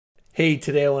Hey,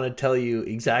 today I want to tell you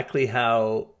exactly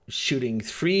how shooting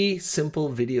 3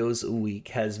 simple videos a week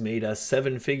has made us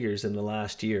 7 figures in the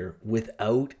last year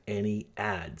without any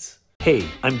ads. Hey,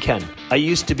 I'm Ken. I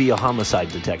used to be a homicide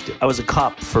detective. I was a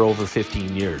cop for over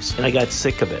 15 years, and I got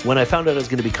sick of it. When I found out I was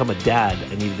going to become a dad,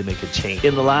 I needed to make a change.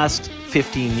 In the last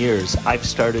 15 years, I've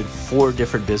started 4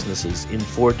 different businesses in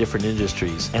 4 different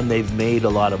industries, and they've made a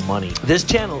lot of money. This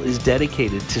channel is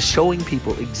dedicated to showing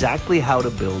people exactly how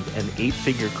to build an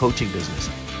 8-figure coaching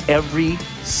business. Every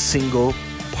single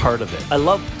part of it. I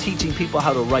love teaching people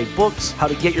how to write books, how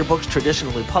to get your books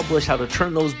traditionally published, how to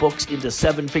turn those books into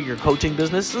 7-figure coaching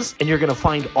businesses, and you're going to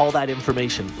find all that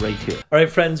information right here. All right,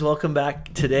 friends, welcome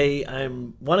back. Today, I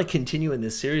want to continue in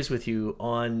this series with you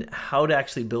on how to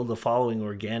actually build a following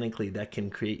organically that can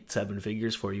create 7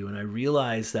 figures for you. And I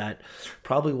realize that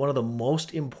probably one of the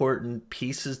most important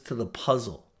pieces to the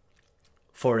puzzle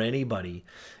for anybody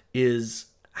is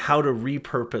how to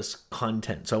repurpose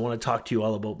content. So I want to talk to you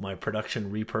all about my production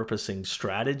repurposing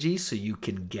strategy so you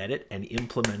can get it and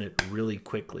implement it really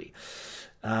quickly.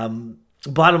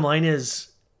 Bottom line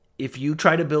is, if you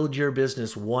try to build your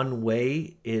business one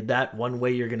way, that one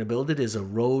way you're going to build it is a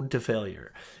road to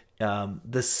failure.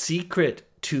 The secret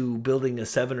to building a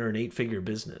 7 or an 8-figure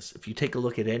business, if you take a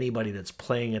look at anybody that's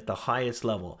playing at the highest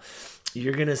level,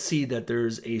 you're going to see that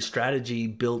there's a strategy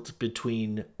built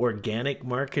between organic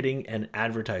marketing and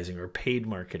advertising or paid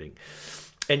marketing.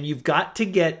 And you've got to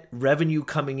get revenue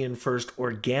coming in first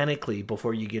organically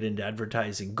before you get into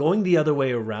advertising. Going the other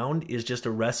way around is just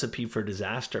a recipe for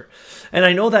disaster. And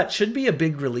I know that should be a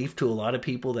big relief to a lot of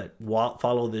people that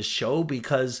follow this show,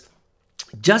 because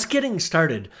just getting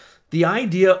started, the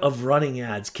idea of running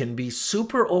ads can be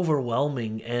super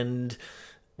overwhelming, and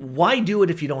why do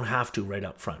it if you don't have to right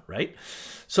up front, right?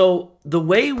 So the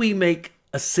way we make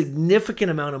a significant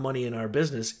amount of money in our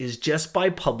business is just by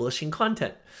publishing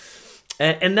content.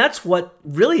 And that's what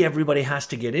really everybody has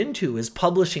to get into, is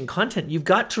publishing content. You've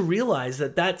got to realize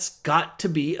that that's got to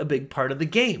be a big part of the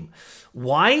game.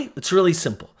 Why? It's really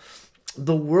simple.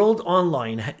 The world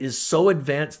online is so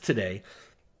advanced today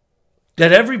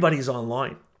that everybody's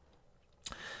online.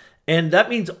 And that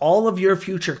means all of your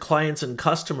future clients and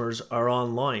customers are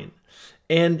online.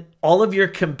 And all of your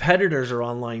competitors are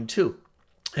online too.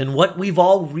 And what we've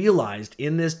all realized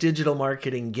in this digital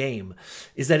marketing game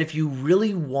is that if you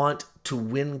really want to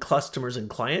win customers and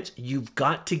clients, you've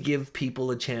got to give people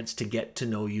a chance to get to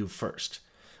know you first,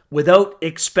 without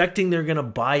expecting they're going to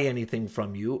buy anything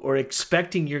from you or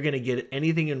expecting you're going to get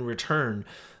anything in return.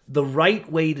 The right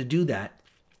way to do that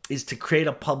is to create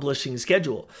a publishing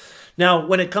schedule. Now,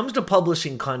 when it comes to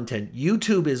publishing content,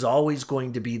 YouTube is always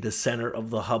going to be the center of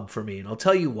the hub for me, and I'll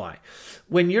tell you why.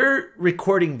 When you're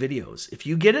recording videos, if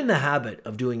you get in the habit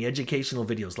of doing educational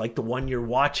videos like the one you're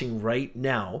watching right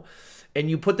now, and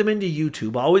you put them into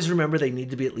YouTube, always remember they need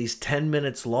to be at least 10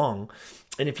 minutes long.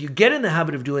 And if you get in the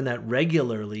habit of doing that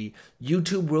regularly,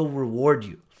 YouTube will reward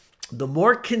you. The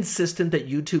more consistent that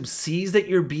YouTube sees that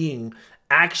you're being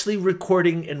actually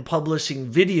recording and publishing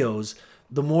videos,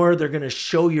 the more they're going to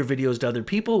show your videos to other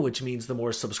people, which means the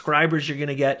more subscribers you're going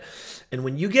to get. And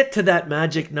when you get to that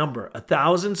magic number,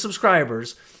 1,000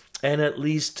 subscribers and at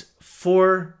least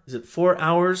 4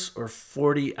 hours or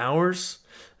 40 hours?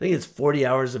 I think it's 40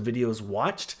 hours of videos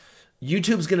watched.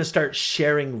 YouTube's going to start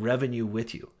sharing revenue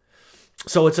with you.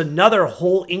 So it's another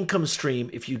whole income stream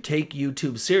if you take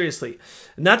YouTube seriously.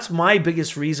 And that's my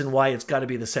biggest reason why it's got to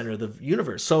be the center of the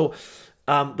universe. So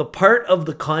the part of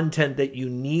the content that you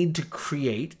need to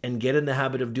create and get in the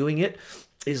habit of doing it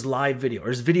is live video, or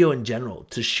is video in general,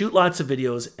 to shoot lots of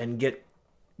videos and get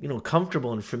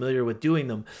comfortable and familiar with doing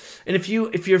them. And if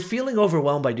you're feeling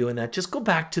overwhelmed by doing that, just go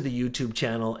back to the YouTube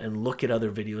channel and look at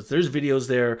other videos. There's videos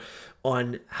there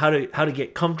on how to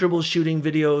get comfortable shooting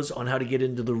videos, on how to get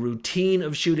into the routine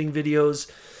of shooting videos,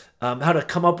 how to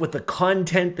come up with the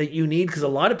content that you need, because a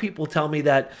lot of people tell me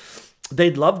that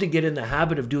they'd love to get in the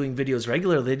habit of doing videos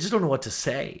regularly. They just don't know what to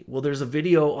say. Well, there's a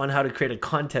video on how to create a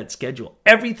content schedule.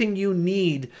 Everything you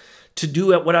need to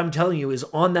do what I'm telling you is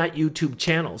on that YouTube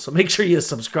channel. So make sure you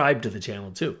subscribe to the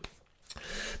channel too.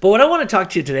 But what I want to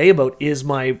talk to you today about is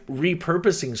my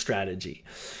repurposing strategy.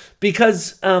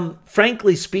 Because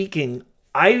frankly speaking,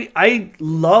 I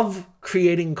love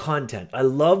creating content. I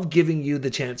love giving you the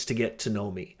chance to get to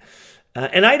know me.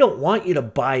 And I don't want you to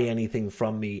buy anything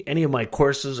from me, any of my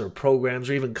courses or programs,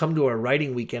 or even come to our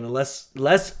writing weekend unless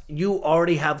you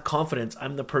already have confidence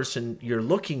I'm the person you're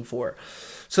looking for.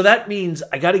 So that means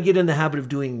I got to get in the habit of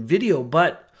doing video,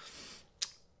 but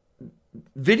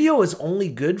video is only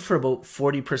good for about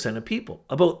 40% of people.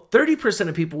 About 30%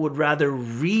 of people would rather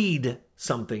read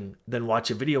something than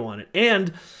watch a video on it.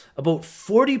 And about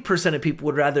 40% of people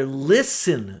would rather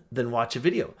listen than watch a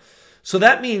video. So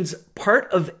that means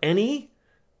part of any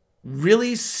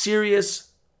really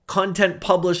serious content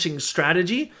publishing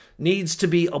strategy needs to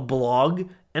be a blog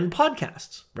and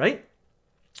podcasts, right?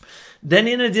 Then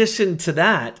in addition to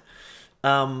that,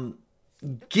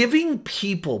 giving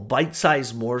people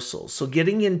bite-sized morsels. So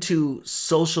getting into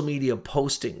social media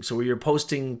posting, so where you're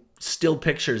posting still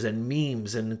pictures and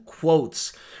memes and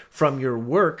quotes from your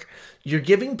work, you're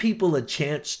giving people a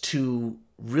chance to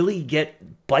really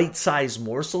get bite-sized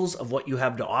morsels of what you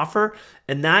have to offer,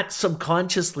 and that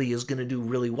subconsciously is going to do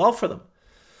really well for them.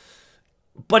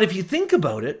 But if you think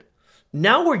about it,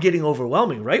 now we're getting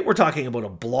overwhelming, right? We're talking about a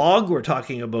blog, we're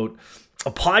talking about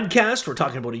a podcast, we're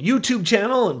talking about a YouTube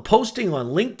channel and posting on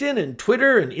LinkedIn and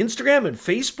Twitter and Instagram and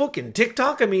Facebook and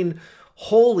TikTok. I mean,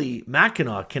 holy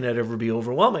Mackinac, can it ever be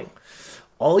overwhelming?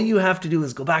 All you have to do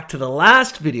is go back to the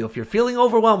last video. If you're feeling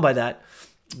overwhelmed by that,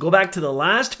 go back to the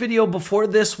last video before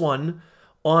this one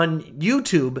on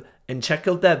YouTube and check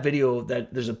out that video.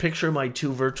 That there's a picture of my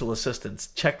 2 virtual assistants.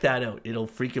 Check that out. It'll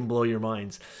freaking blow your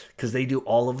minds because they do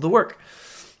all of the work.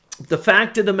 The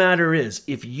fact of the matter is,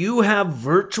 if you have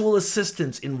virtual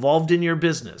assistants involved in your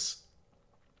business,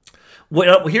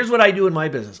 here's what I do in my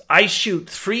business. I shoot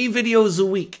 3 videos a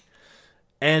week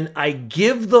and I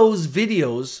give those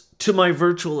videos to my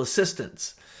virtual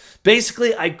assistants.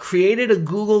 Basically, I created a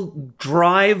Google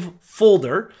Drive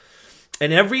folder,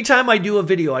 and every time I do a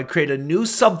video, I create a new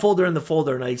subfolder in the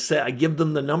folder, and I give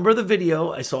them the number of the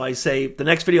video. So I say the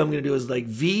next video I'm going to do is like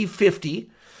V50.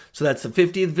 So that's the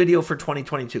 50th video for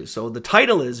 2022. So the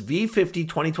title is V50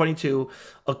 2022,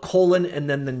 and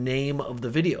then the name of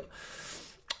the video.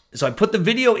 So I put the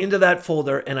video into that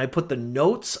folder, and I put the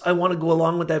notes I want to go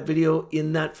along with that video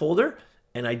in that folder,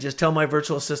 and I just tell my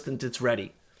virtual assistant it's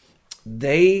ready.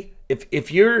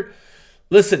 If you're,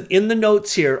 listen, in the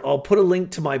notes here, I'll put a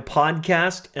link to my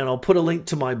podcast, and I'll put a link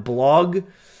to my blog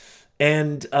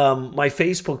and my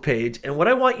Facebook page. And what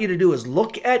I want you to do is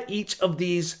look at each of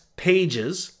these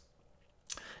pages.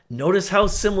 Notice how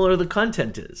similar the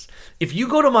content is. If you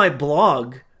go to my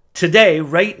blog today,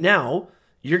 right now,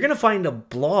 you're going to find a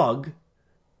blog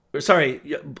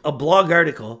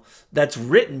article that's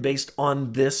written based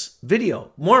on this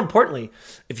video. More importantly,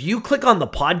 if you click on the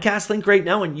podcast link right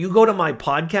now and you go to my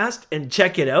podcast and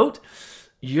check it out,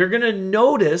 you're going to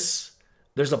notice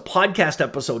there's a podcast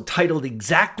episode titled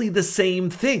exactly the same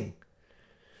thing.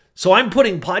 So I'm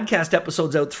putting podcast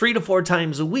episodes out 3 to 4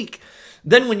 times a week.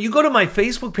 Then when you go to my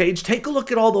Facebook page, take a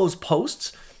look at all those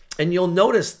posts, and you'll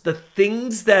notice the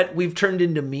things that we've turned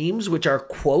into memes, which are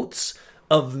quotes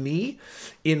of me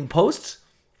in posts.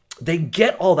 They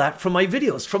get all that from my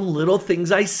videos, from little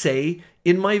things I say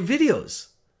in my videos.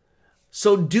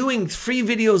 So doing 3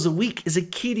 videos a week is a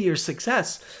key to your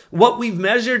success. What we've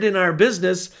measured in our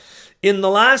business, in the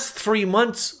last 3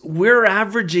 months, we're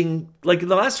averaging, like in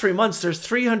the last 3 months, there's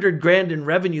 300 grand in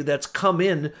revenue that's come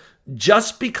in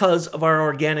just because of our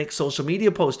organic social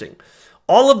media posting.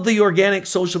 All of the organic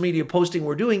social media posting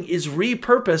we're doing is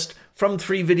repurposed from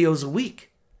 3 videos a week.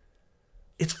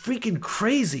 It's freaking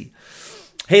crazy.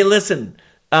 Hey, listen,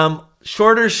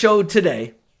 shorter show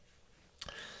today.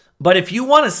 But if you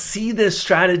want to see this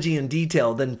strategy in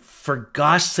detail, then for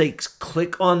gosh sakes,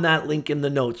 click on that link in the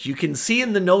notes. You can see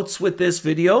in the notes with this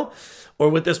video or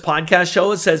with this podcast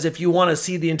show, it says if you want to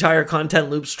see the entire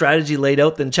content loop strategy laid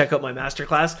out, then check out my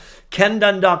masterclass,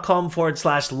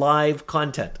 kendunn.com/live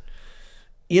content.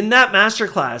 In that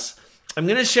masterclass, I'm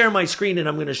going to share my screen and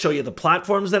I'm going to show you the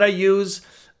platforms that I use.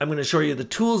 I'm going to show you the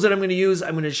tools that I'm going to use.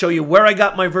 I'm going to show you where I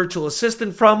got my virtual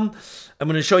assistant from. I'm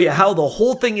going to show you how the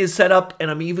whole thing is set up.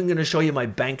 And I'm even going to show you my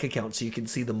bank account so you can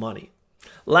see the money.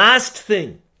 Last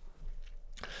thing.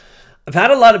 I've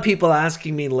had a lot of people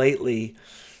asking me lately.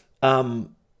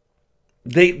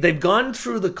 They've gone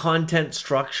through the content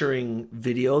structuring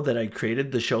video that I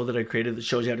created, the show that I created that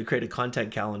shows you how to create a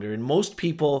content calendar. And most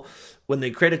people, when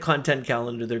they create a content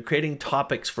calendar, they're creating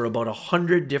topics for about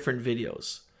 100 different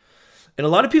videos. And a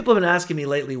lot of people have been asking me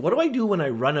lately, what do I do when I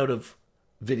run out of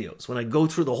videos, when I go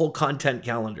through the whole content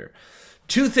calendar?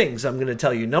 2 things I'm going to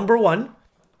tell you. Number 1,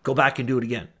 go back and do it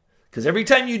again. Because every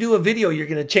time you do a video, you're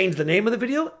going to change the name of the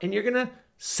video and you're going to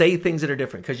say things that are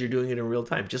different because you're doing it in real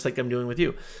time, just like I'm doing with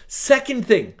you. Second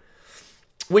thing,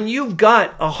 when you've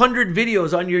got 100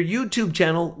 videos on your YouTube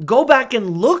channel, go back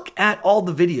and look at all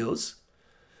the videos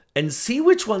and see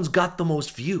which ones got the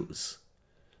most views.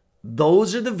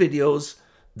 Those are the videos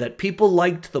that people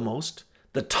liked the most,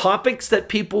 the topics that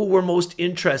people were most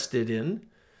interested in,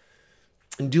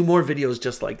 and do more videos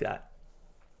just like that.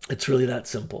 It's really that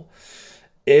simple.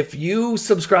 If you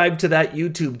subscribe to that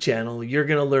YouTube channel, you're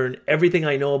going to learn everything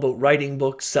I know about writing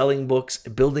books, selling books,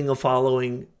 building a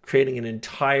following, creating an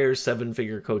entire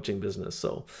 7-figure coaching business.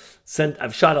 So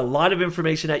I've shot a lot of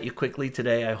information at you quickly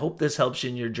today. I hope this helps you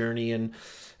in your journey. And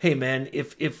hey man,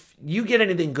 if you get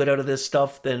anything good out of this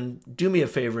stuff, then do me a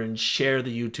favor and share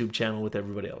the YouTube channel with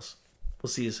everybody else. We'll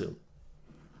see you soon.